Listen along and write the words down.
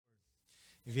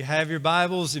If you have your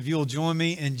Bibles, if you'll join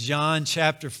me in John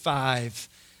chapter 5.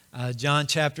 John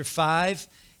chapter 5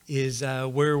 is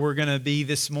where we're going to be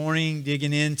this morning,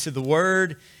 digging into the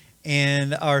Word.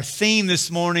 And our theme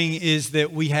this morning is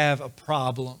that we have a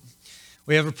problem.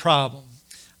 We have a problem.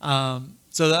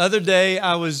 So the other day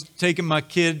I was taking my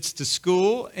kids to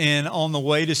school, and on the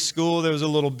way to school there was a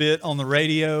little bit on the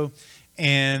radio.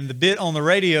 And the bit on the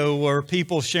radio were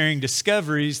people sharing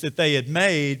discoveries that they had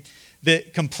made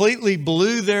that completely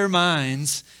blew their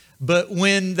minds, but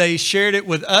when they shared it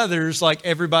with others, like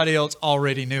everybody else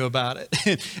already knew about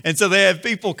it. And so they have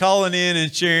people calling in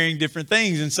and sharing different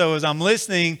things. And so as I'm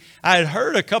listening, I had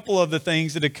heard a couple of the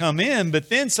things that had come in, but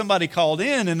then somebody called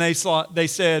in and they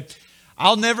said,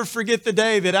 "I'll never forget the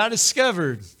day that I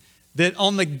discovered that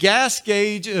on the gas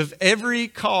gauge of every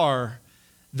car,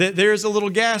 that there's a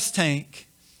little gas tank.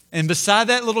 And beside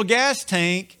that little gas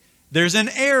tank, there's an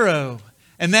arrow.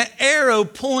 And that arrow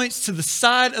points to the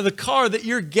side of the car that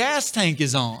your gas tank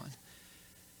is on."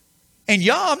 And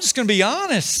y'all, I'm just going to be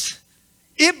honest.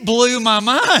 It blew my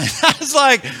mind. I was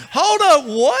like, hold up,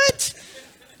 what?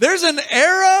 There's an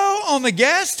arrow on the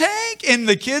gas tank? And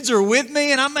the kids are with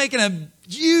me and I'm making a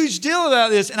huge deal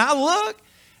about this. And I look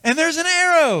and there's an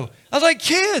arrow. I was like,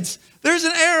 kids, there's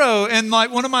an arrow. And like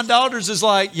one of my daughters is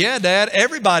like, "Yeah, Dad,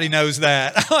 everybody knows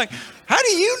that." I'm like, "How do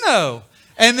you know?"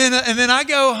 And then I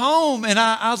go home and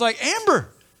I was like, "Amber,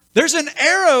 there's an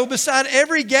arrow beside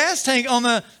every gas tank on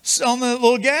the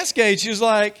little gas gauge." She was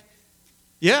like,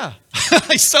 "Yeah."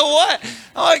 "So what?"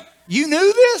 I'm like, "You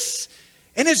knew this?"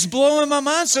 And it's blowing my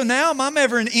mind. So now if I'm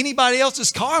ever in anybody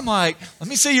else's car, I'm like, "Let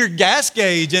me see your gas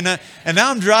gauge." And now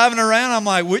I'm driving around. I'm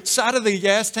like, "Which side of the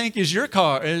gas tank is your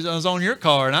car? Is on your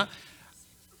car?" And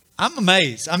I'm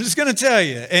amazed. I'm just going to tell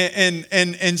you.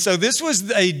 And so this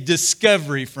was a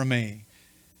discovery for me.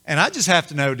 And I just have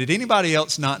to know, did anybody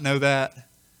else not know that?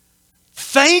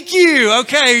 Thank you.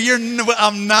 Okay,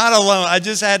 I'm not alone. I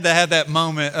just had to have that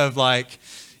moment of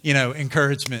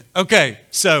encouragement. Okay,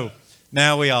 so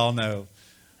now we all know.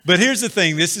 But here's the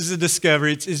thing. This is a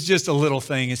discovery. It's just a little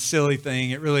thing, a silly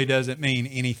thing. It really doesn't mean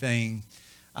anything.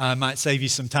 It might save you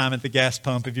some time at the gas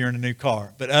pump if you're in a new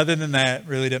car. But other than that, it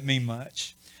really doesn't mean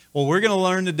much. What we're going to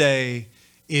learn today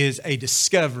is a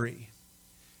discovery.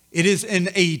 It is an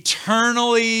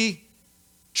eternally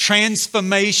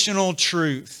transformational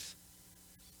truth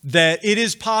that it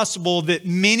is possible that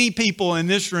many people in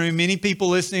this room, many people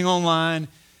listening online,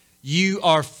 you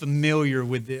are familiar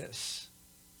with this.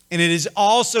 And it is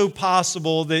also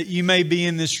possible that you may be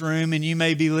in this room and you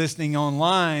may be listening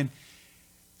online,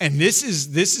 and this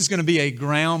is going to be a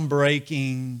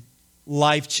groundbreaking,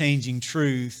 life-changing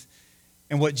truth.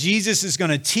 And what Jesus is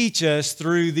going to teach us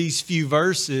through these few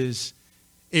verses,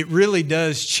 it really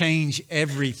does change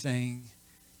everything.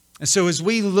 And so as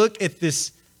we look at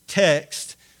this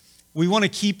text, we want to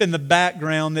keep in the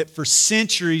background that for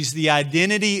centuries, the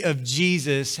identity of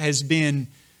Jesus has been,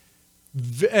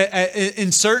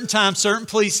 in certain times, certain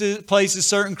places,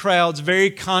 certain crowds,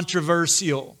 very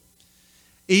controversial,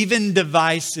 even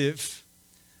divisive,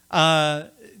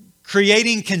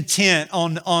 creating content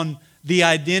on the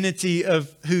identity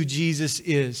of who Jesus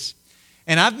is.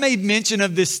 And I've made mention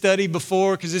of this study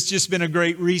before because it's just been a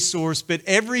great resource. But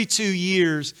every 2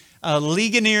 years,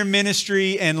 Ligonier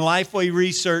Ministry and Lifeway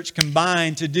Research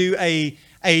combine to do a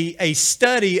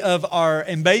study of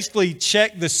and basically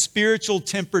check the spiritual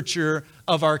temperature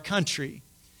of our country.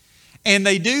 And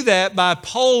they do that by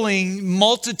polling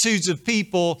multitudes of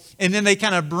people, and then they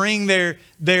kind of bring their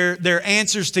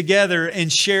answers together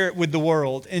and share it with the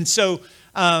world. And so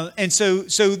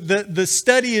the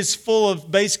study is full of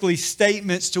basically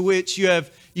statements to which you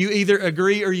either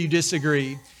agree or you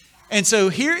disagree. And so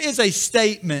here is a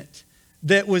statement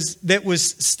that was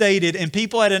stated, and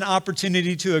people had an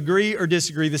opportunity to agree or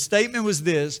disagree. The statement was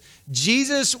this: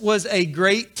 Jesus was a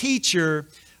great teacher,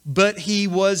 but he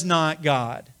was not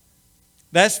God.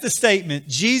 That's the statement.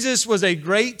 Jesus was a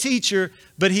great teacher,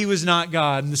 but he was not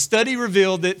God. And the study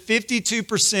revealed that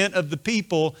 52% of the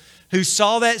people who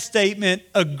saw that statement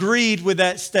agreed with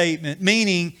that statement,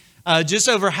 meaning just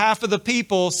over half of the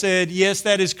people said, yes,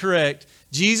 that is correct.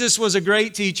 Jesus was a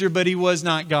great teacher, but he was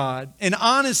not God. And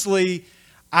honestly,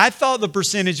 I thought the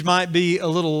percentage might be a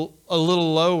little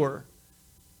lower.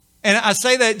 And I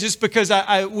say that just because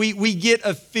we get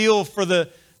a feel for the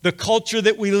culture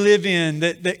that we live in,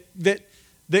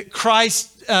 that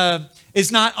Christ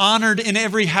is not honored in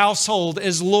every household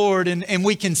as Lord, and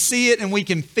we can see it and we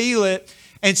can feel it.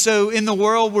 And so in the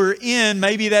world we're in,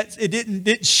 maybe it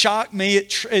didn't shock me.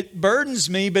 It burdens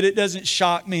me, but it doesn't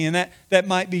shock me. And that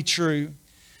might be true.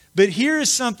 But here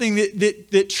is something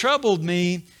that troubled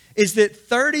me, is that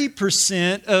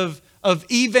 30% of of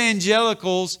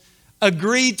evangelicals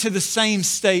agreed to the same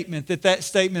statement, that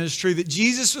statement is true, that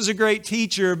Jesus was a great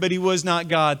teacher, but he was not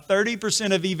God.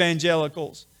 30% of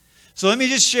evangelicals. So let me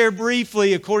just share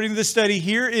briefly, according to the study,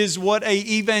 here is what an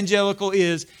evangelical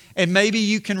is, and maybe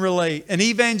you can relate. An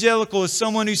evangelical is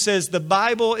someone who says the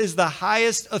Bible is the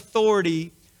highest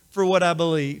authority for what I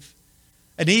believe.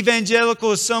 An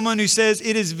evangelical is someone who says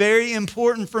it is very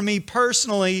important for me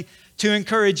personally to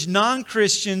encourage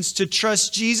non-Christians to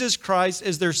trust Jesus Christ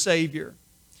as their Savior.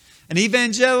 An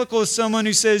evangelical is someone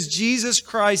who says Jesus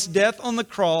Christ's death on the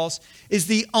cross is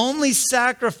the only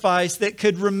sacrifice that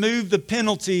could remove the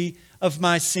penalty of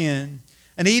my sin.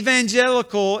 An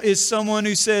evangelical is someone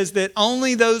who says that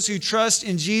only those who trust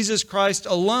in Jesus Christ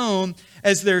alone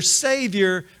as their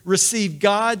Savior receive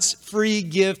God's free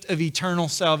gift of eternal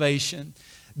salvation.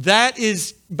 That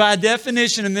is, by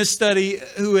definition in this study,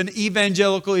 who an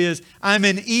evangelical is. I'm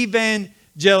an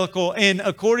evangelical, and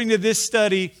according to this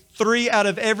study, 3 out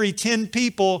of every 10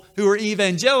 people who are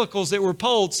evangelicals that were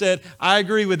polled said, I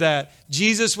agree with that.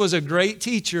 Jesus was a great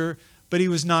teacher, but he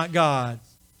was not God.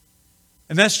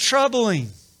 And that's troubling.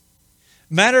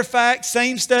 Matter of fact,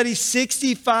 same study,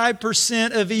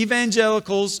 65% of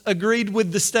evangelicals agreed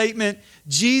with the statement,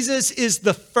 Jesus is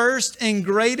the first and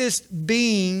greatest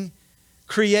being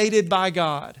created by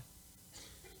God.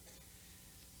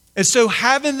 And so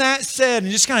having that said,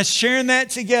 and just kind of sharing that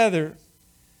together,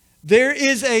 there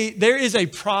is a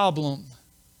problem.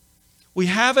 We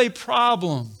have a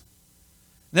problem.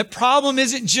 That problem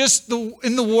isn't just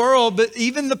in the world, but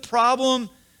even the problem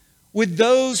with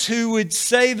those who would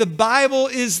say the Bible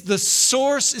is the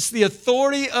source, it's the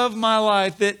authority of my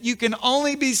life, that you can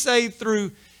only be saved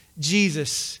through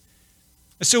Jesus.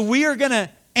 So we are going to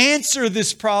answer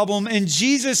this problem, and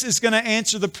Jesus is going to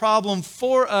answer the problem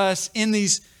for us in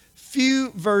these few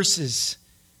verses.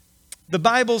 The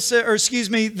Bible says,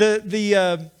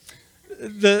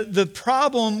 the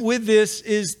problem with this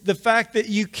is the fact that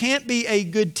you can't be a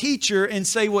good teacher and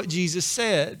say what Jesus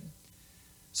said.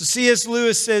 So C.S.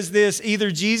 Lewis says this, either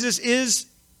Jesus is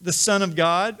the Son of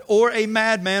God or a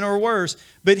madman or worse,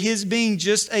 but his being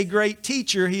just a great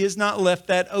teacher, he has not left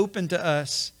that open to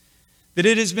us. That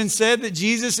it has been said that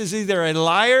Jesus is either a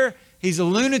liar, he's a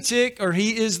lunatic, or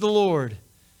he is the Lord.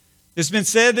 It's been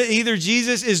said that either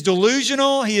Jesus is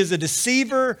delusional, he is a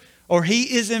deceiver, or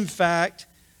he is in fact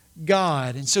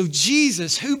God. And so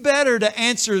Jesus, who better to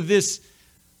answer this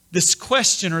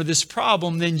question or this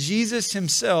problem than Jesus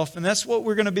himself? And that's what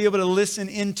we're going to be able to listen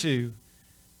into.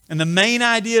 And the main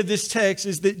idea of this text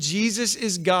is that Jesus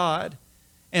is God,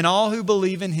 and all who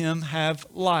believe in him have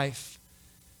life.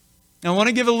 Now I want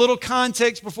to give a little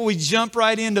context before we jump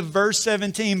right into verse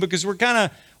 17, because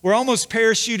we're almost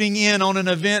parachuting in on an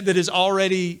event that is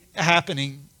already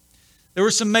happening. There were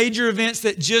some major events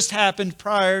that just happened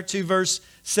prior to verse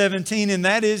 17, and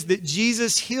that is that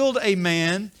Jesus healed a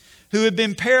man who had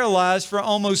been paralyzed for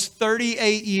almost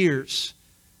 38 years.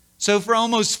 So for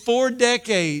almost 4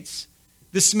 decades,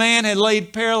 this man had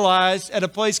laid paralyzed at a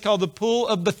place called the Pool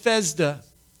of Bethesda.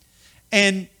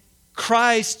 And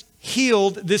Christ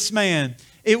healed this man.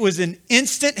 It was an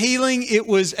instant healing. It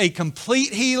was a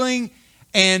complete healing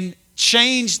and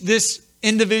changed this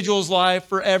individual's life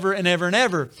forever and ever and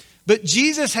ever. But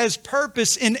Jesus has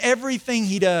purpose in everything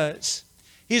he does.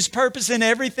 He has purpose in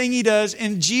everything he does.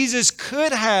 And Jesus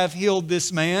could have healed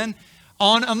this man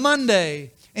on a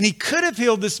Monday. And he could have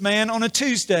healed this man on a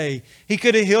Tuesday. He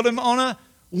could have healed him on a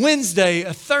Wednesday,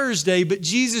 a Thursday. But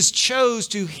Jesus chose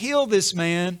to heal this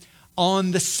man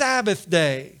on the Sabbath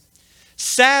day.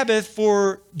 Sabbath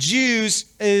for Jews,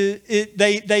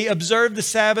 they observe the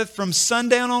Sabbath from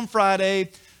sundown on Friday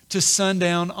to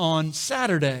sundown on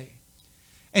Saturday.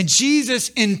 And Jesus,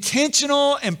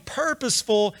 intentional and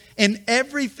purposeful in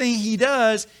everything he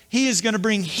does, he is going to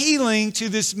bring healing to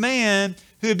this man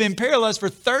who had been paralyzed for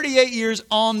 38 years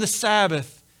on the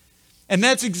Sabbath. And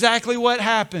that's exactly what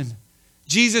happened.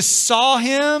 Jesus saw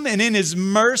him, and in his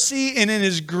mercy and in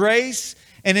his grace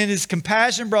and in his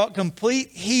compassion brought complete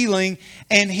healing.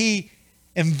 And he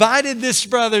invited this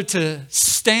brother to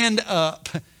stand up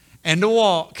and to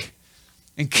walk.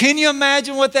 And can you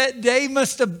imagine what that day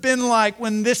must have been like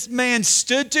when this man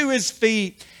stood to his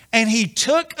feet and he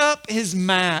took up his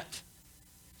mat?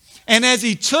 And as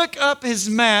he took up his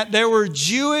mat, there were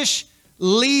Jewish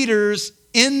leaders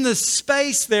in the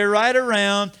space there right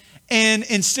around. And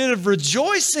instead of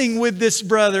rejoicing with this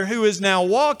brother who is now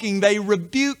walking, they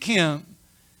rebuke him.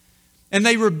 And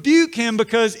they rebuke him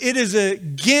because it is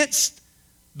against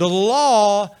the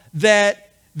law that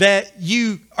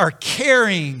you are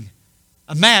carrying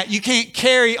a mat. You can't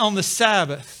carry on the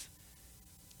Sabbath.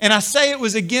 And I say it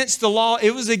was against the law.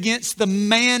 It was against the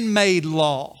man-made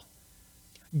law.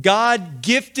 God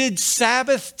gifted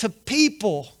Sabbath to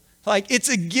people. Like, it's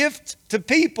a gift to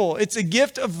people. It's a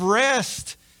gift of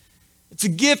rest. It's a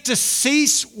gift to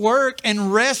cease work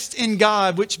and rest in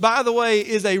God, which, by the way,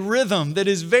 is a rhythm that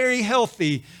is very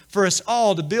healthy for us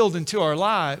all to build into our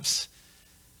lives.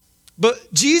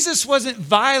 But Jesus wasn't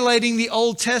violating the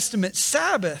Old Testament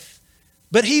Sabbath,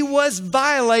 but he was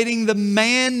violating the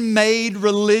man-made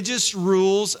religious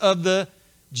rules of the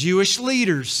Jewish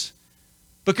leaders.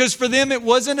 Because for them, it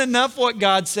wasn't enough what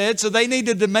God said, so they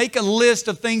needed to make a list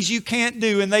of things you can't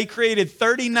do. And they created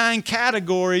 39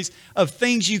 categories of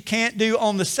things you can't do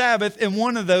on the Sabbath, and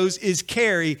one of those is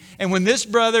carry. And when this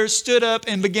brother stood up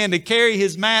and began to carry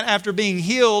his mat after being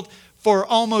healed for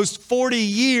almost 40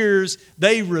 years,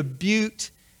 they rebuked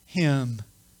him.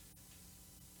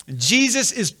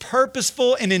 Jesus is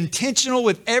purposeful and intentional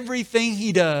with everything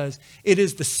he does. It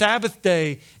is the Sabbath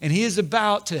day, and he is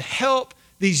about to help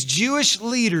these Jewish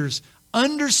leaders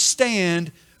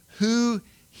understand who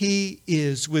he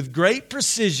is with great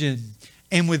precision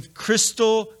and with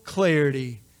crystal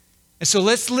clarity. And so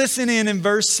let's listen in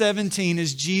verse 17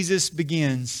 as Jesus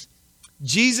begins.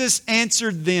 Jesus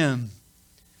answered them,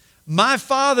 "My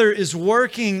Father is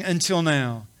working until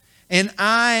now, and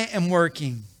I am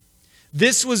working."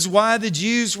 This was why the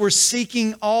Jews were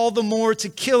seeking all the more to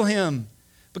kill him,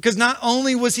 because not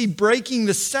only was he breaking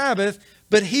the Sabbath,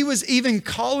 but he was even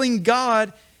calling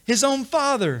God his own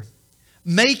Father,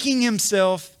 making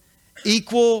himself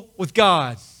equal with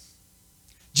God.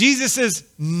 Jesus says,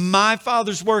 "My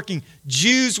Father's working."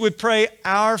 Jews would pray,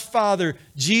 "Our Father."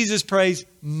 Jesus prays,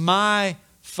 "My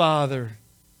Father."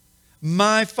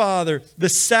 My Father. The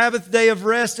Sabbath day of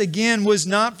rest, again, was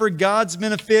not for God's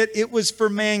benefit. It was for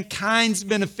mankind's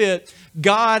benefit.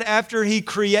 God, after he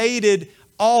created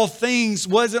all things,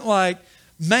 wasn't like,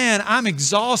 "Man, I'm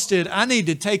exhausted. I need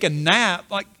to take a nap."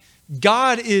 Like,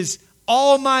 God is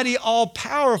almighty,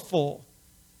 all-powerful.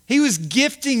 He was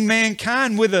gifting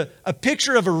mankind with a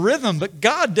picture of a rhythm, but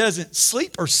God doesn't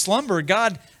sleep or slumber.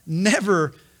 God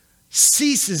never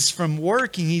ceases from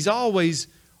working. He's always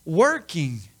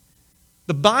working.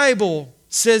 The Bible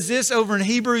says this over in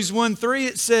Hebrews 1:3.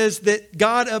 It says that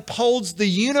God upholds the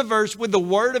universe with the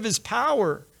word of his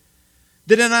power.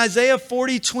 That in Isaiah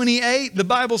 40:28, the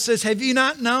Bible says, "Have you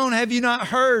not known? Have you not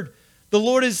heard? The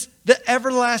Lord is the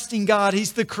everlasting God.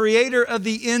 He's the creator of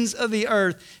the ends of the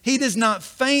earth. He does not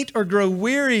faint or grow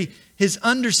weary. His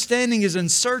understanding is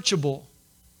unsearchable."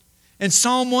 In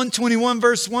Psalm 121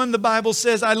 verse 1, the Bible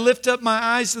says, "I lift up my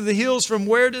eyes to the hills. From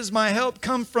where does my help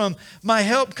come from? My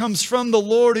help comes from the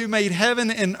Lord who made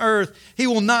heaven and earth. He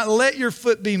will not let your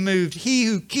foot be moved. He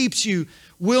who keeps you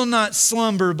will not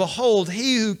slumber. Behold,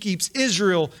 he who keeps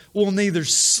Israel will neither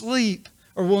slumber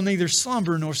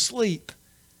nor sleep."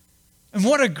 And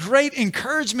what a great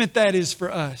encouragement that is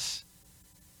for us.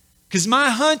 Because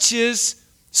my hunch is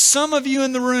some of you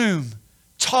in the room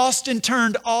tossed and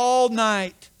turned all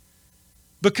night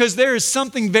because there is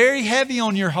something very heavy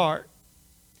on your heart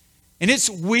and it's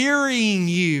wearying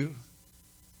you.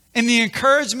 And the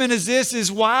encouragement is this,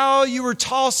 is while you were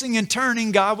tossing and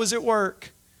turning, God was at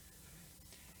work.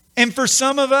 And for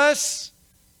some of us,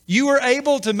 you were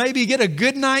able to maybe get a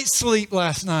good night's sleep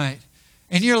last night.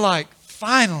 And you're like,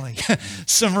 finally,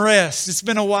 some rest. It's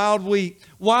been a wild week.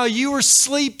 While you were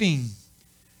sleeping,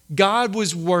 God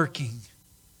was working.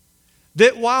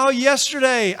 That while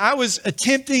yesterday I was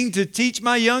attempting to teach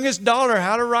my youngest daughter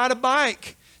how to ride a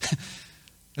bike, it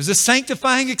was a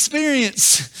sanctifying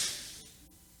experience.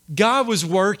 God was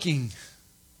working.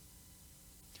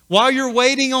 While you're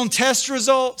waiting on test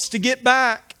results to get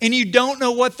back and you don't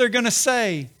know what they're going to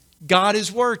say, God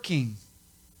is working.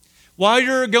 While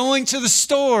you're going to the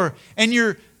store and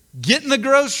you're getting the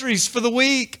groceries for the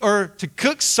week or to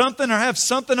cook something or have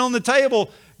something on the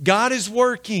table, God is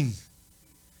working.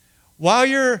 While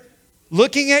you're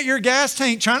looking at your gas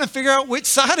tank, trying to figure out which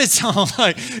side it's on,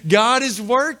 like, God is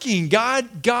working.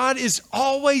 God is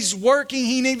always working.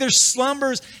 He neither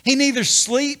slumbers, he neither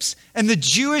sleeps. And the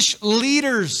Jewish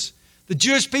leaders, the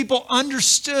Jewish people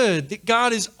understood that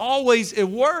God is always at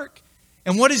work.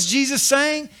 And what is Jesus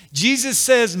saying? Jesus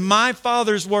says, "My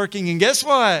Father's working." And guess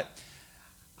what?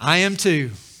 I am too.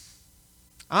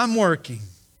 I'm working.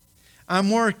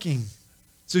 I'm working.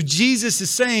 So Jesus is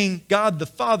saying God the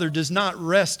Father does not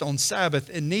rest on Sabbath,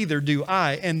 and neither do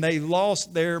I. And they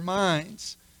lost their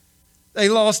minds. They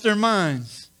lost their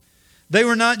minds. They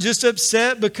were not just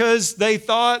upset because they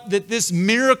thought that this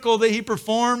miracle that he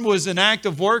performed was an act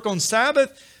of work on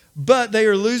Sabbath, but they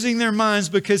are losing their minds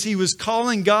because he was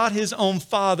calling God his own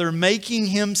Father, making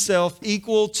himself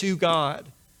equal to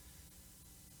God.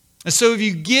 And so if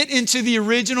you get into the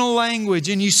original language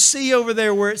and you see over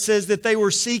there where it says that they were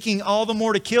seeking all the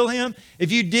more to kill him,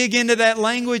 if you dig into that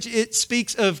language, it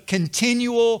speaks of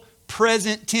continual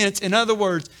present tense. In other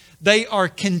words, they are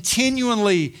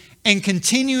continually and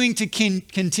continuing to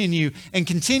continue and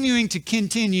continuing to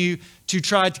continue to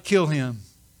try to kill him.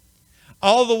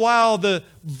 All the while, the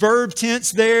verb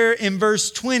tense there in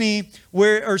verse 18,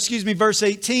 where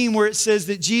it says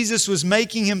that Jesus was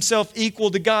making himself equal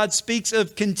to God, speaks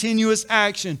of continuous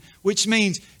action, which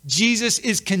means Jesus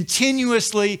is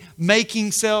continuously making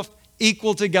himself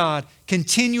equal to God,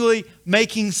 continually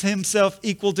making himself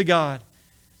equal to God.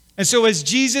 And so as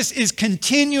Jesus is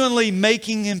continually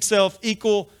making himself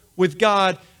equal with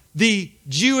God, the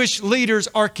Jewish leaders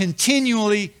are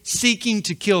continually seeking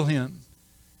to kill him.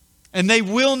 And they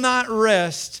will not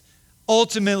rest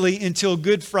ultimately until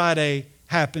Good Friday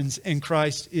happens and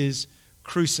Christ is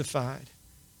crucified.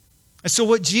 And so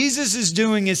what Jesus is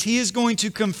doing is he is going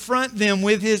to confront them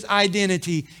with his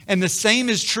identity. And the same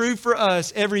is true for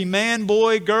us, every man,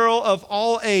 boy, girl of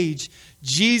all age.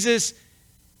 Jesus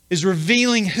is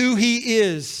revealing who he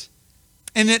is,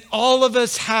 and that all of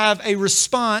us have a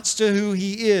response to who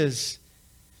he is.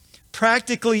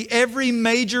 Practically every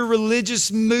major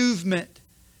religious movement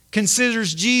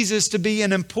considers Jesus to be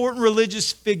an important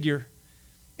religious figure.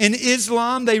 In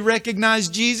Islam, they recognize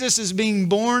Jesus as being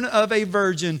born of a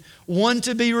virgin, one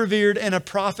to be revered, and a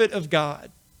prophet of God.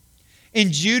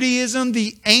 In Judaism,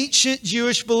 the ancient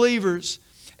Jewish believers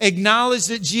acknowledge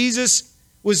that Jesus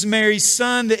was Mary's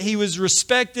son, that he was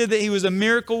respected, that he was a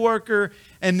miracle worker,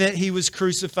 and that he was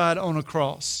crucified on a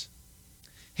cross.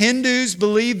 Hindus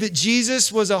believe that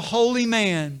Jesus was a holy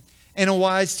man and a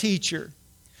wise teacher.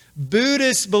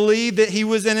 Buddhists believe that he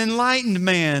was an enlightened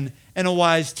man and a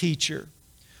wise teacher.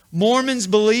 Mormons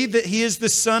believe that he is the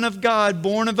Son of God,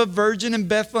 born of a virgin in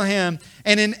Bethlehem.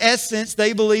 And in essence,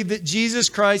 they believe that Jesus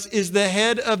Christ is the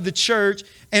head of the church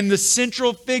and the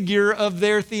central figure of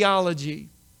their theology.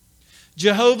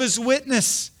 Jehovah's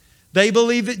Witness, they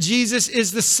believe that Jesus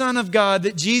is the Son of God,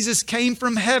 that Jesus came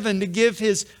from heaven to give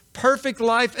his perfect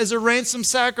life as a ransom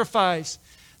sacrifice.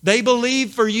 They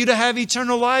believe for you to have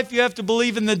eternal life, you have to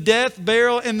believe in the death,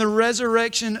 burial, and the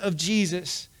resurrection of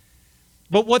Jesus.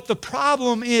 But what the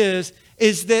problem is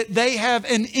that they have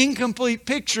an incomplete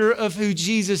picture of who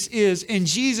Jesus is. And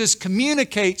Jesus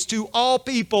communicates to all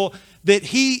people that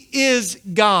he is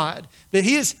God, that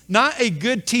he is not a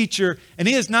good teacher, and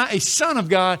he is not a son of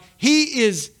God. He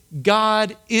is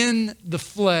God in the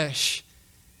flesh.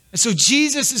 And so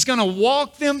Jesus is going to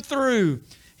walk them through.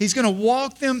 He's going to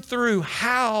walk them through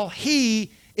how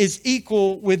he is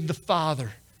equal with the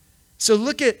Father. So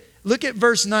look at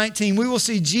verse 19. We will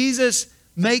see Jesus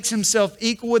makes himself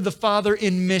equal with the Father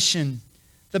in mission.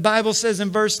 The Bible says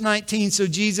in verse 19, so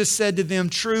Jesus said to them,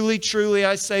 truly, truly,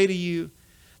 I say to you,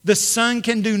 the Son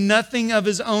can do nothing of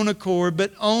his own accord,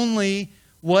 but only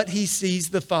what he sees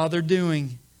the Father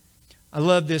doing. I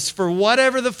love this. For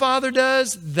whatever the Father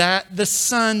does, that the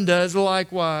Son does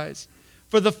likewise.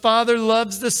 For the Father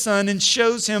loves the Son and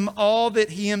shows him all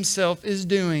that he himself is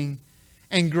doing.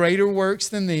 And greater works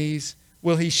than these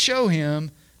will he show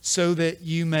him, so that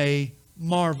you may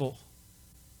marvel.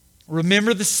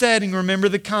 Remember the setting, remember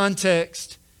the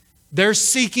context. They're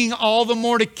seeking all the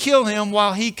more to kill him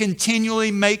while he continually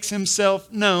makes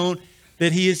himself known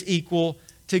that he is equal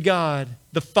to God.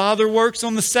 The Father works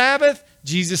on the Sabbath.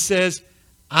 Jesus says,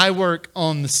 I work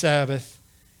on the Sabbath.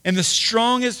 In the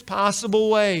strongest possible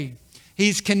way,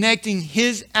 he's connecting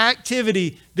his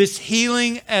activity, this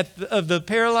healing of the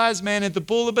paralyzed man at the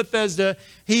pool of Bethesda.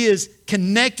 He is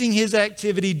connecting his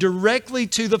activity directly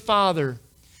to the Father.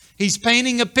 He's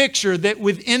painting a picture that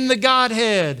within the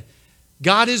Godhead,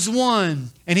 God is one,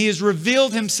 and he has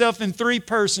revealed himself in three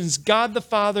persons: God the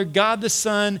Father, God the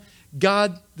Son,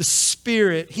 God the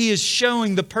Spirit. He is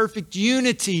showing the perfect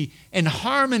unity and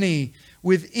harmony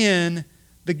within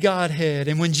the Godhead.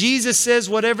 And when Jesus says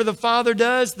whatever the Father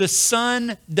does, the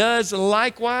Son does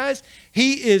likewise,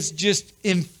 he is just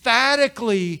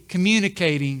emphatically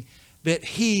communicating that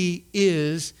he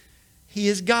is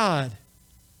God.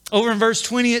 Over in verse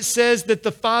 20 it says that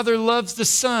the Father loves the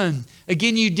Son.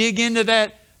 Again, you dig into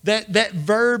that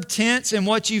verb tense, and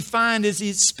what you find is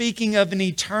he's speaking of an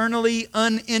eternally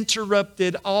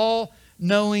uninterrupted,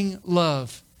 all-knowing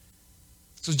love.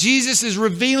 So Jesus is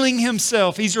revealing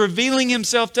himself. He's revealing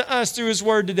himself to us through his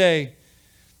word today.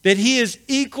 That he is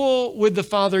equal with the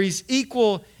Father. He's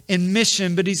equal in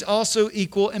mission, but he's also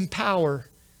equal in power.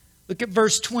 Look at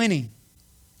verse 20.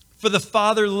 For the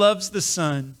Father loves the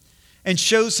Son and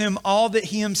shows him all that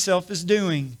he himself is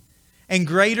doing. And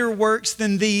greater works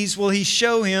than these will he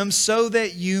show him, so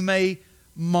that you may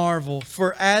marvel.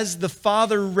 For as the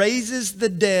Father raises the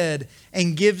dead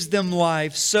and gives them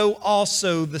life, so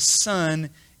also the Son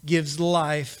gives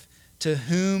life to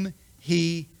whom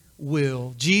He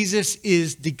will. Jesus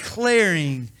is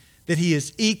declaring that He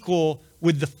is equal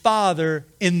with the Father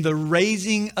in the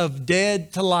raising of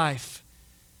dead to life.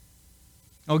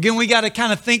 Now, again, we got to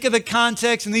kind of think of the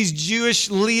context, and these Jewish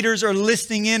leaders are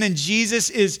listening in, and Jesus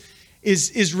is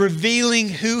revealing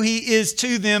who He is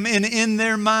to them, and in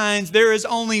their minds there is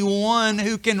only one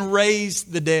who can raise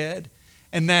the dead,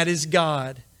 and that is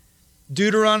God.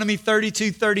 Deuteronomy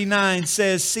 32:39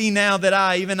 says, "See now that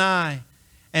I, even I,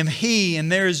 am He,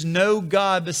 and there is no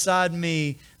God beside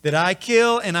me, that I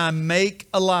kill and I make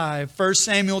alive." 1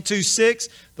 Samuel 2:6,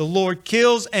 "The Lord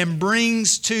kills and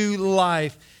brings to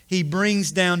life. He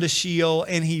brings down to Sheol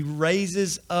and He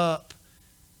raises up."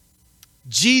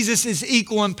 Jesus is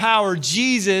equal in power.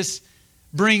 Jesus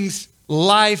brings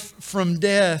life from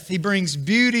death. He brings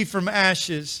beauty from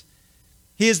ashes.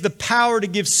 He has the power to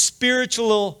give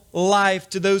spiritual life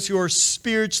to those who are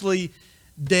spiritually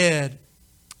dead.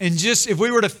 And just if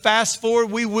we were to fast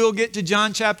forward, we will get to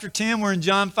John chapter 10. We're in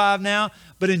John 5 now.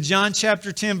 But in John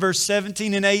chapter 10, verse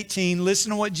 17 and 18, listen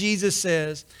to what Jesus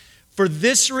says. "For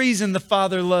this reason the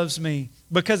Father loves me,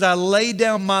 because I lay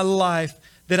down my life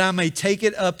that I may take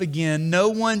it up again. No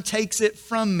one takes it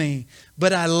from me,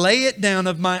 but I lay it down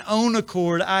of my own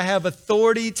accord. I have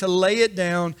authority to lay it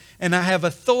down, and I have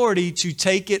authority to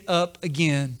take it up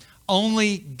again."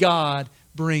 Only God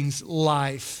brings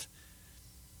life.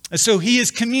 And so He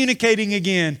is communicating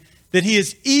again that He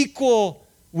is equal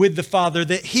with the Father,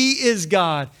 that He is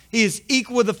God. He is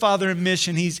equal with the Father in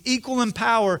mission. He's equal in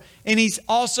power, and He's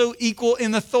also equal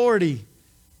in authority.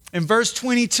 In verse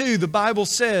 22, the Bible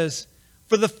says,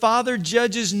 "For the Father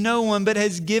judges no one, but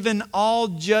has given all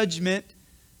judgment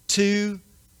to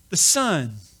the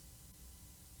Son."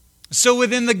 So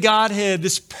within the Godhead,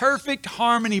 this perfect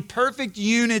harmony, perfect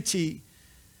unity,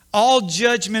 all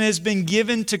judgment has been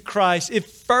given to Christ. It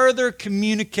further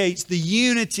communicates the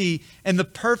unity and the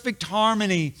perfect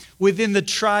harmony within the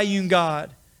triune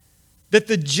God. That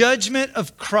the judgment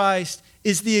of Christ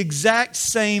is the exact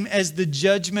same as the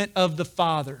judgment of the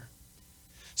Father.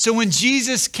 So when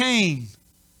Jesus came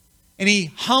and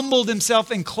He humbled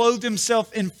Himself and clothed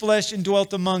Himself in flesh and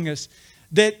dwelt among us,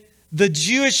 that the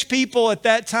Jewish people at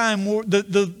that time,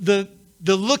 the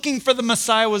looking for the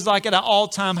Messiah was like at an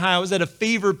all-time high. It was at a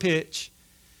fever pitch.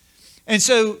 And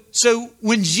so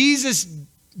when Jesus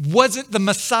wasn't the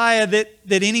Messiah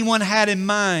that anyone had in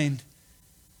mind,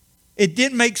 it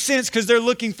didn't make sense because they're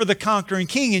looking for the conquering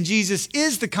king, and Jesus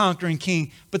is the conquering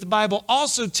king. But the Bible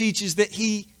also teaches that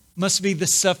He must be the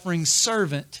suffering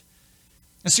servant.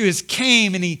 And so He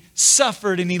came and He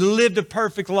suffered and He lived a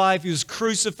perfect life. He was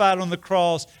crucified on the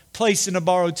cross, placed in a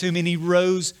borrowed tomb, and He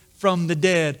rose from the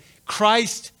dead.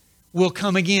 Christ will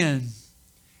come again.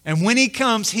 And when He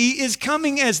comes, He is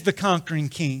coming as the conquering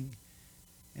king.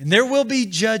 And there will be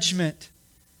judgment.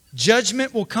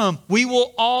 Judgment will come. We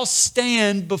will all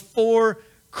stand before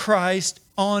Christ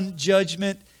on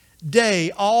Judgment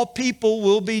Day. All people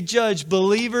will be judged,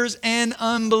 believers and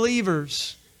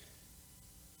unbelievers.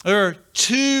 There are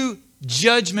two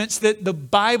judgments that the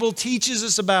Bible teaches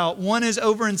us about. One is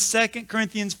over in 2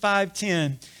 Corinthians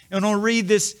 5:10. And I'll read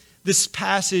this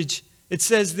passage. It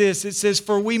says this. It says,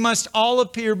 "For we must all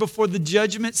appear before the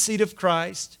judgment seat of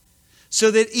Christ, so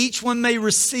that each one may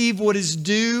receive what is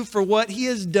due for what he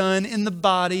has done in the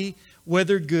body,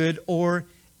 whether good or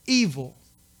evil."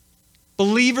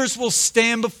 Believers will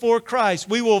stand before Christ.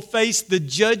 We will face the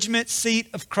judgment seat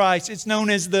of Christ. It's known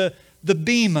as the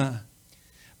Bema.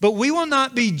 But we will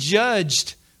not be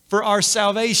judged for our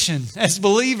salvation. As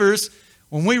believers,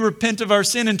 when we repent of our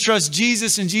sin and trust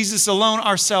Jesus and Jesus alone,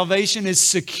 our salvation is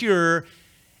secure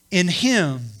in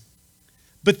Him.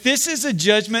 But this is a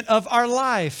judgment of our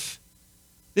life.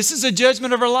 This is a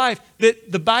judgment of our life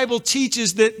that the Bible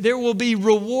teaches that there will be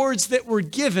rewards that were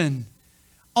given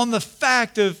on the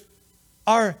fact of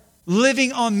our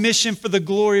living on mission for the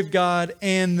glory of God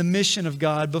and the mission of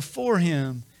God before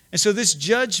Him. And so this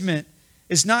judgment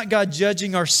is not God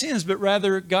judging our sins, but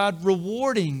rather God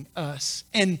rewarding us.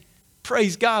 And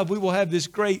praise God, we will have this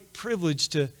great privilege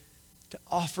to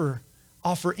offer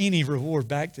any reward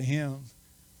back to Him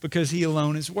because He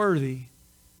alone is worthy.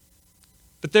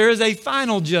 But there is a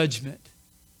final judgment.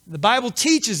 The Bible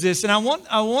teaches this, and I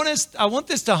want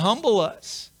this to humble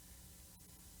us.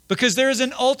 Because there is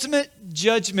an ultimate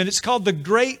judgment. It's called the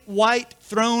Great White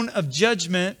Throne of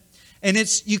Judgment. And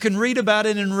you can read about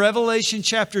it in Revelation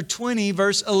chapter 20,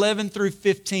 verse 11 through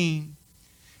 15.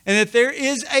 And that there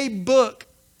is a book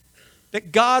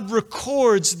that God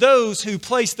records those who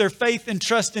place their faith and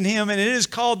trust in Him, and it is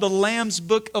called the Lamb's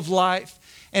Book of Life.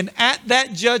 And at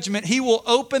that judgment, He will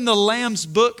open the Lamb's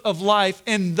Book of Life,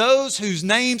 and those whose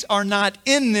names are not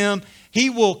in them, He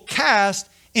will cast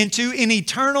into an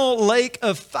eternal lake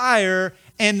of fire,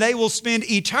 and they will spend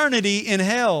eternity in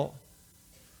hell.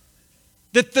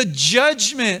 That the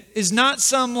judgment is not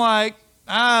some like,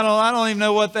 I don't even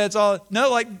know what that's all. No,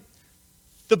 like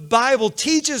the Bible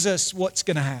teaches us what's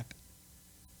going to happen.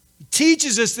 It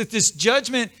teaches us that this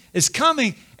judgment is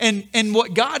coming, and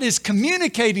what God is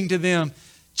communicating to them,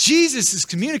 Jesus is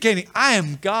communicating, I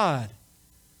am God.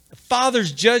 The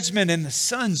Father's judgment and the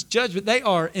Son's judgment, they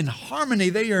are in harmony.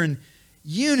 They are in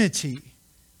unity.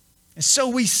 And so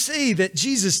we see that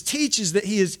Jesus teaches that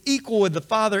He is equal with the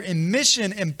Father in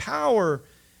mission and power,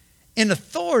 in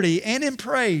authority and in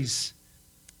praise.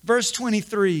 Verse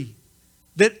 23,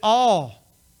 that all,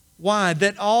 why?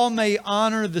 That all may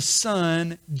honor the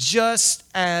Son just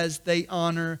as they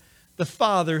honor the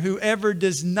Father. Whoever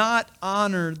does not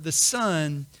honor the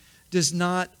Son does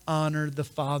not honor the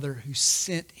Father who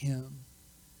sent Him.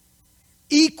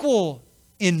 Equal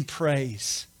in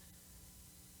praise.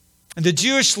 And the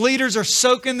Jewish leaders are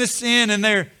soaking this in, and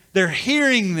they're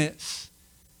hearing this.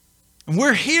 And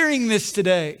we're hearing this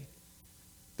today.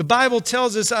 The Bible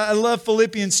tells us, I love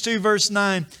Philippians 2 verse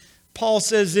 9. Paul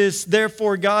says this,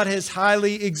 therefore God has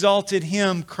highly exalted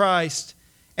Him, Christ,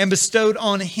 and bestowed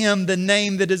on Him the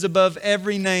name that is above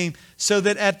every name, so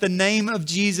that at the name of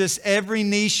Jesus every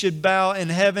knee should bow in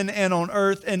heaven and on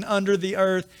earth and under the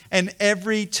earth, and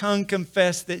every tongue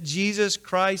confess that Jesus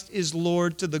Christ is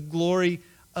Lord, to the glory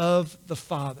of the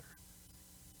Father.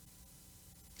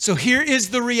 So here is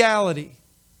the reality.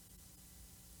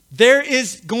 There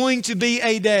is going to be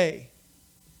a day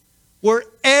where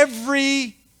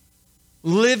every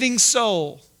living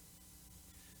soul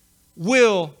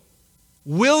will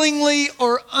willingly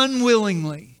or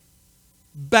unwillingly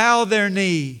bow their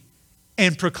knee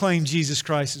and proclaim Jesus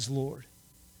Christ as Lord.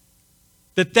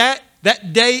 That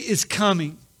day is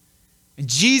coming. And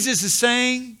Jesus is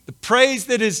saying the praise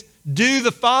that is due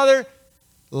the Father,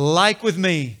 like with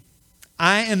me,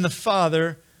 I and the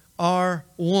Father are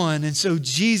one. And so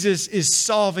Jesus is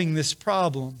solving this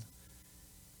problem.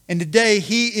 And today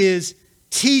He is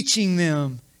teaching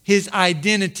them His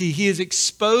identity. He is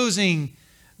exposing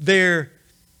their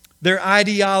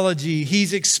ideology.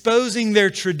 He's exposing their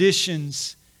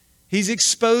traditions. He's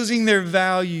exposing their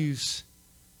values.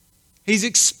 He's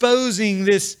exposing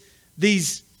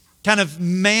these kind of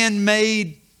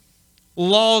man-made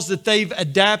laws that they've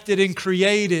adapted and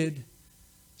created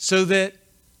so that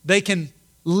they can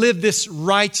live this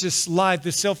righteous life,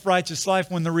 this self-righteous life,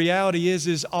 when the reality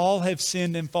is all have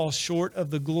sinned and fall short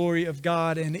of the glory of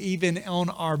God. And even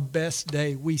on our best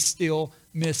day, we still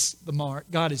miss the mark.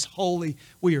 God is holy.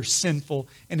 We are sinful.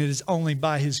 And it is only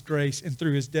by His grace and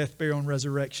through His death, burial, and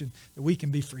resurrection that we can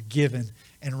be forgiven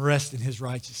and rest in His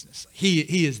righteousness.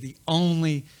 He is the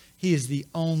only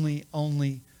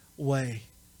way.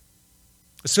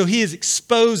 So He is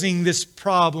exposing this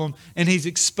problem, and He's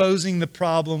exposing the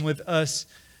problem with us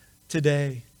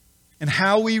today. And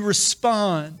how we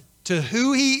respond to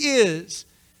who He is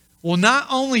will not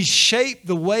only shape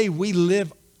the way we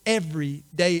live every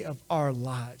day of our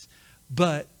lives,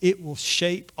 but it will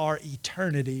shape our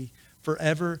eternity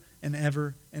forever and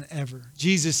ever and ever.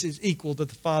 Jesus is equal to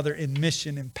the Father in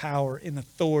mission and power, in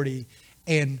authority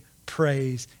and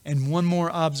praise. And one more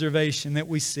observation that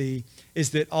we see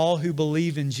is that all who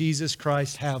believe in Jesus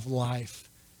Christ have life.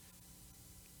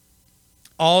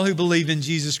 All who believe in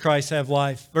Jesus Christ have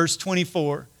life. Verse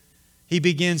 24, He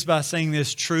begins by saying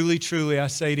this, truly, truly, I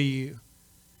say to you.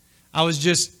 I was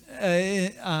just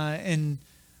in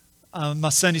my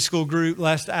Sunday school group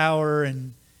last hour,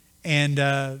 and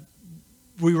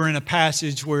we were in a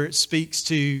passage where it speaks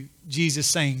to Jesus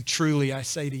saying, truly, I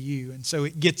say to you. And so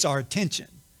it gets our attention.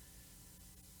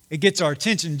 It gets our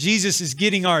attention. Jesus is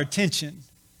getting our attention.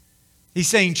 He's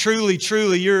saying, truly,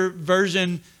 truly. Your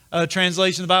version,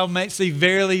 translation of the Bible may say,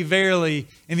 verily, verily.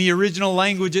 In the original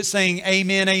language, it's saying,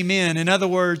 amen, amen. In other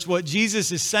words, what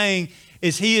Jesus is saying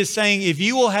is He is saying, if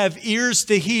you will have ears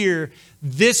to hear,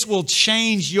 this will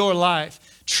change your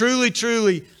life. Truly,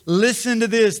 truly, listen to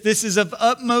this. This is of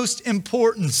utmost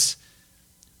importance.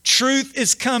 Truth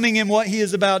is coming in what He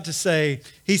is about to say.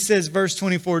 He says, verse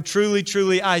 24, truly,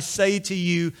 truly, I say to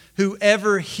you,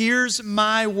 whoever hears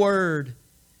my word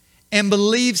and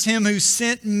believes Him who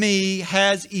sent me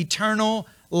has eternal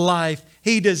life.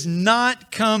 He does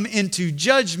not come into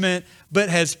judgment, but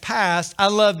has passed, I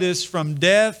love this, from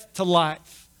death to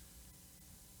life.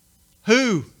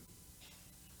 Who?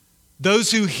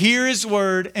 Those who hear His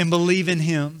word and believe in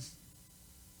Him.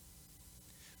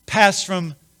 pass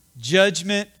from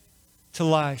judgment to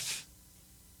life.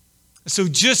 So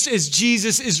just as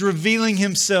Jesus is revealing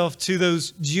himself to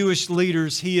those Jewish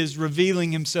leaders, he is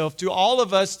revealing himself to all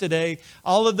of us today,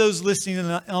 all of those listening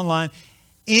online,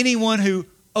 anyone who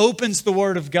opens the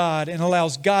Word of God and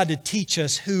allows God to teach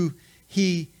us who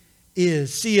he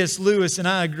is. C.S. Lewis, and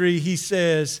I agree, he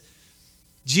says,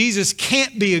 Jesus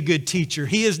can't be a good teacher.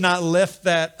 He has not left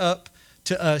that up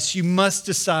to us. You must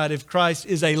decide if Christ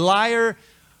is a liar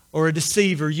or a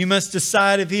deceiver. You must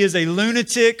decide if he is a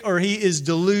lunatic or he is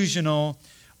delusional,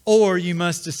 or you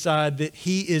must decide that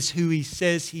he is who he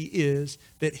says he is,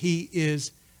 that he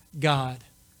is God.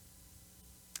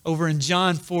 Over in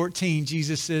John 14,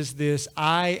 Jesus says this,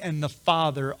 I and the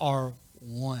Father are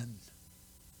one.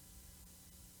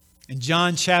 In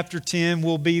John chapter 10,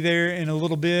 we'll be there in a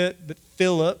little bit, but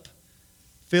Philip,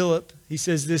 he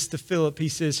says this to Philip. He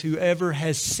says, whoever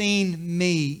has seen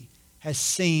me has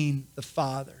seen the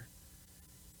Father.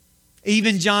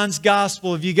 Even John's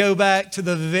gospel, if you go back to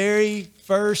the very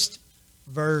first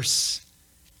verse,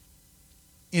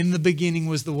 in the beginning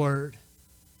was the Word,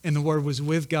 and the Word was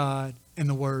with God, and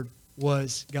the Word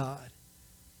was God.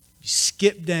 You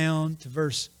skip down to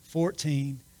verse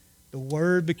 14. The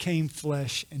Word became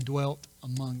flesh and dwelt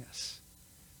among us.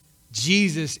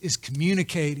 Jesus is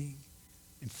communicating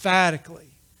emphatically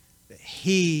that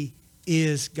he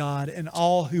is God, and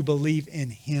all who believe in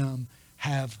him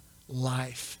have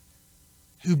life.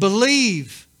 Who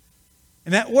believe.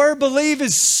 And that word believe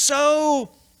is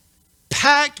so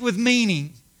packed with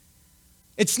meaning.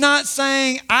 It's not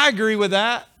saying, I agree with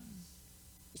that.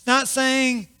 It's not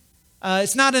saying,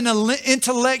 it's not an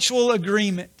intellectual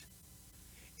agreement.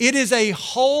 It is a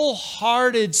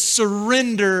wholehearted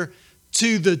surrender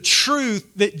to the truth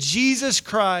that Jesus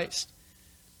Christ,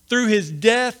 through his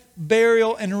death,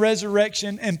 burial, and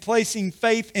resurrection, and placing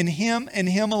faith in him and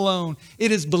him alone.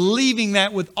 It is believing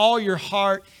that with all your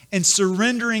heart and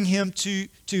surrendering him to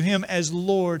him as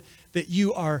Lord, that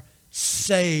you are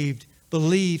saved.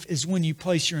 Believe is when you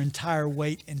place your entire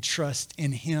weight and trust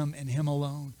in him and him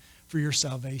alone for your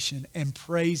salvation. And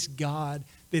praise God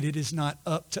that it is not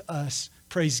up to us.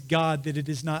 Praise God that it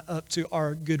is not up to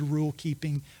our good rule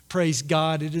keeping. Praise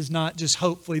God it is not just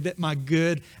hopefully that my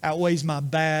good outweighs my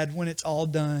bad when it's all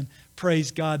done.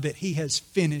 Praise God that he has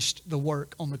finished the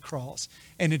work on the cross.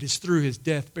 And it is through his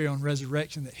death, burial, and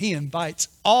resurrection that he invites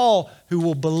all who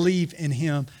will believe in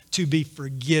him to be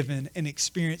forgiven and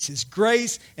experience his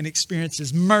grace and experience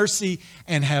his mercy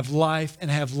and have life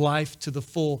to the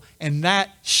full. And that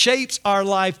shapes our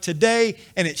life today,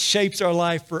 and it shapes our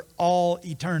life for all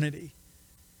eternity.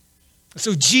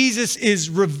 So Jesus is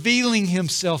revealing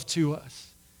himself to us.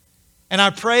 And I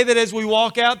pray that as we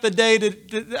walk out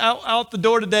out the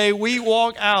door today, we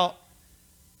walk out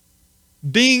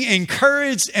being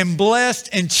encouraged and blessed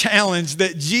and challenged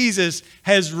that Jesus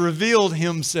has revealed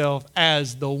himself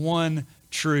as the one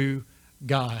true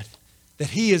God. That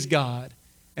he is God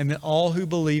and that all who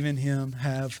believe in him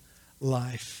have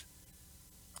life.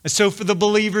 And so for the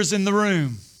believers in the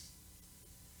room,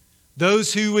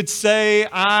 those who would say,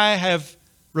 I have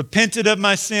repented of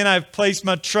my sin, I have placed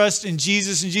my trust in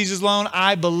Jesus and Jesus alone, I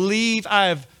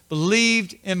have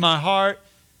believed in my heart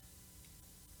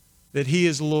that he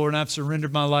is Lord and I've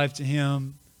surrendered my life to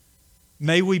him.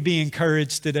 May we be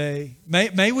encouraged today.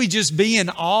 May we just be in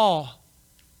awe.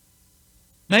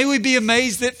 May we be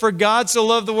amazed that for God so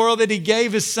loved the world that he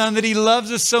gave his Son, that he loves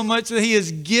us so much that he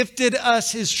has gifted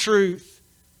us his truth.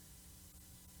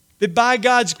 That by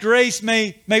God's grace,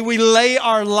 may we lay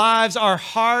our lives, our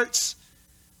hearts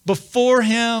before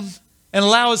him and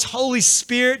allow his Holy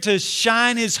Spirit to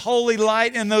shine his holy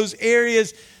light in those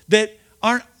areas that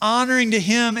aren't honoring to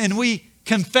him. And we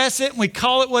confess it and we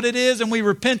call it what it is and we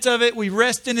repent of it. We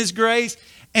rest in his grace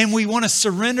and we want to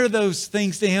surrender those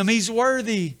things to him. He's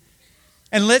worthy.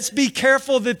 And let's be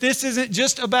careful that this isn't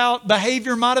just about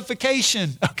behavior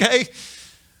modification, okay?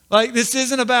 Like this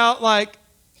isn't about like,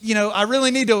 I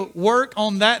really need to work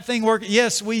on that thing.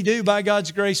 Yes, we do. By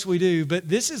God's grace, we do. But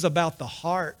this is about the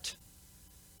heart.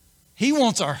 He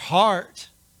wants our heart.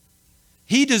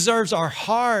 He deserves our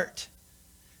heart.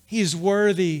 He is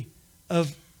worthy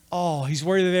of all. He's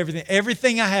worthy of everything.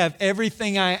 Everything I have,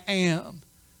 everything I am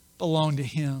belong to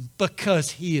him because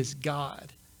he is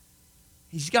God.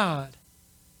 He's God.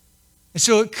 And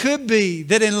so it could be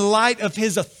that in light of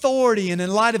his authority and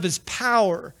in light of his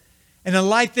power, and in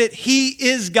light that he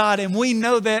is God, and we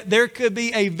know that there could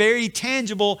be a very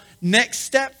tangible next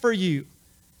step for you.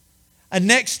 A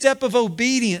next step of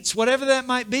obedience, whatever that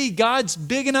might be. God's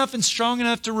big enough and strong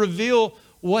enough to reveal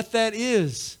what that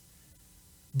is.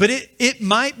 But it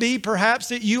might be perhaps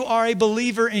that you are a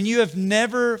believer and you have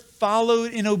never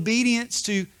followed in obedience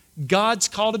to God's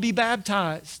call to be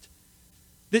baptized.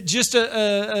 That just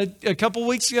a couple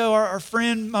weeks ago, our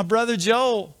friend, my brother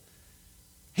Joel,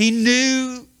 he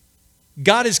knew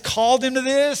God has called him to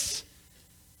this.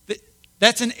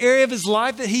 That's an area of his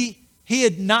life that he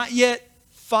had not yet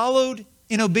followed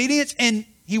in obedience, and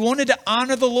he wanted to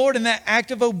honor the Lord in that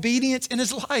act of obedience in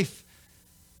his life.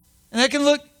 And that can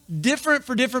look different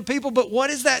for different people, but what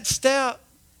is that step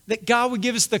that God would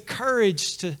give us the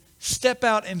courage to step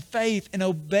out in faith and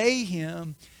obey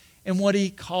Him in what He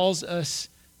calls us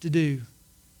to do?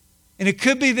 And it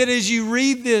could be that as you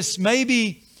read this,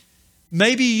 maybe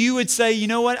you would say, you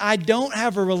know what, I don't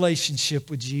have a relationship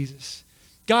with Jesus.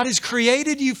 God has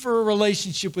created you for a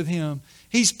relationship with Him.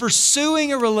 He's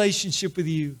pursuing a relationship with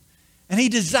you. And He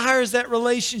desires that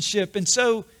relationship. And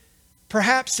so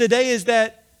perhaps today is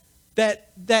that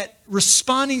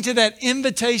responding to that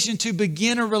invitation to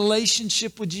begin a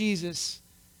relationship with Jesus.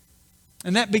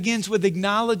 And that begins with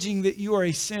acknowledging that you are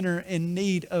a sinner in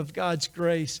need of God's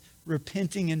grace,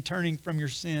 repenting and turning from your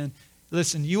sin.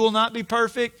 Listen, you will not be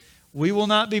perfect. We will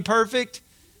not be perfect.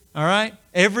 All right?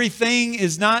 Everything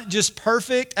is not just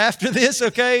perfect after this,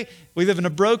 okay? We live in a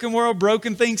broken world.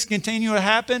 Broken things continue to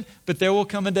happen. But there will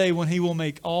come a day when He will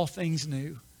make all things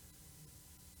new.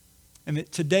 And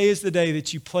that today is the day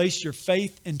that you place your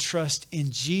faith and trust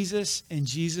in Jesus and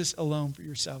Jesus alone for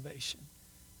your salvation.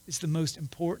 It's the most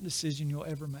important decision you'll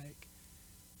ever make.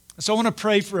 So I want to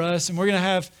pray for us, and we're going to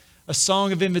have a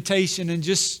song of invitation. And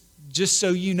just so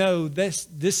you know, this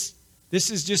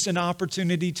is just an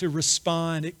opportunity to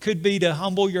respond. It could be to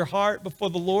humble your heart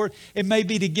before the Lord. It may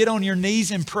be to get on your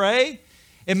knees and pray.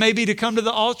 It may be to come to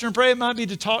the altar and pray. It might be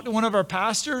to talk to one of our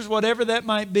pastors, whatever that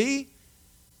might be.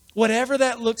 Whatever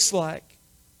that looks like,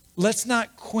 let's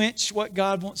not quench what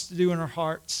God wants to do in our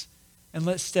hearts, and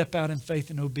let's step out in faith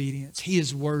and obedience. He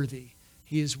is worthy.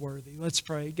 He is worthy. Let's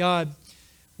pray. God,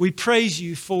 we praise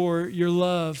You for Your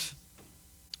love.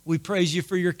 We praise You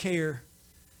for Your care.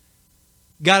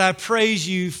 God, I praise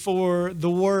You for the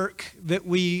work that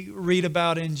we read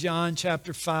about in John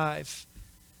chapter 5.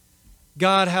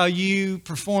 God, how You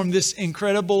performed this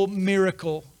incredible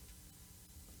miracle.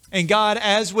 And God,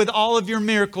 as with all of Your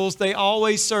miracles, they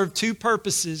always serve two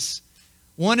purposes.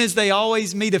 One is they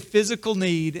always meet a physical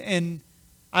need. And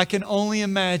I can only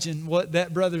imagine what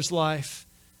that brother's life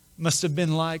must have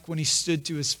been like when he stood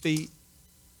to his feet.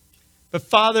 But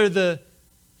Father,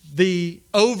 the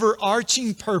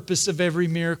overarching purpose of every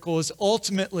miracle is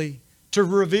ultimately to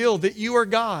reveal that You are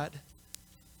God.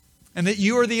 And that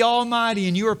You are the Almighty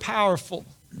and You are powerful.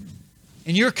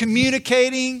 And You're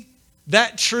communicating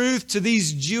that truth to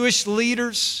these Jewish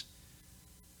leaders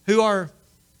who are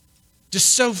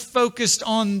just so focused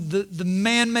on the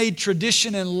man-made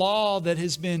tradition and law that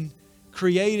has been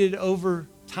created over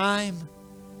time.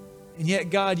 And yet,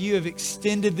 God, You have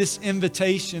extended this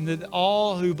invitation that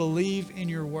all who believe in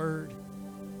Your word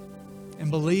and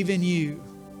believe in You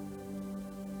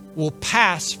will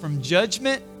pass from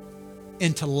judgment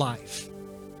into life.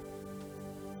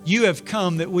 You have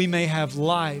come that we may have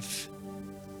life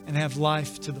and have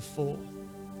life to the full.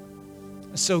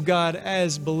 So God,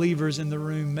 as believers in the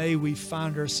room, may we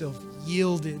find ourselves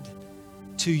yielded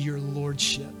to Your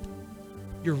lordship.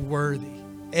 You're worthy.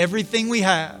 Everything we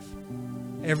have,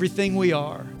 everything we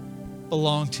are,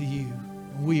 belong to You.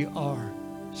 We are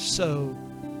so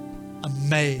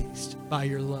amazed by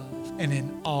Your love and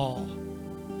in awe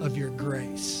of Your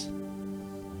grace.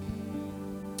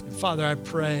 And Father, I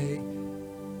pray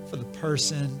for the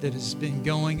person that has been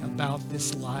going about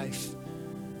this life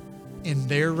in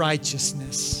their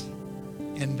righteousness,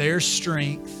 in their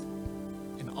strength,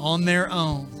 and on their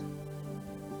own.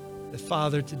 That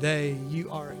Father, today You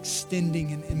are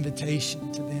extending an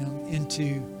invitation to them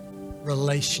into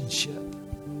relationship,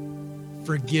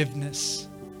 forgiveness,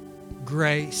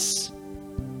 grace,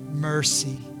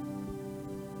 mercy.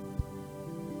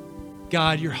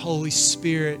 God, Your Holy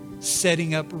Spirit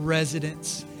setting up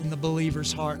residence in the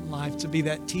believer's heart and life to be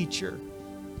that teacher,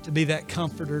 to be that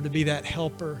comforter, to be that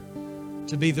helper,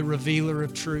 to be the revealer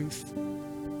of truth.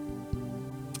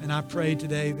 And I pray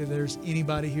today that there's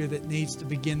anybody here that needs to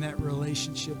begin that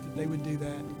relationship, that they would do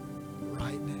that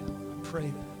right now. I pray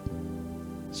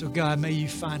that. So God, may You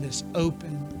find us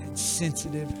open and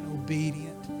sensitive and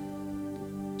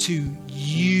obedient to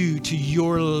You, to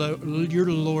Your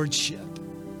lordship.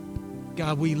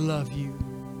 God, we love You.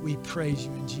 We praise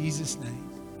You in Jesus' name.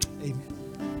 Amen.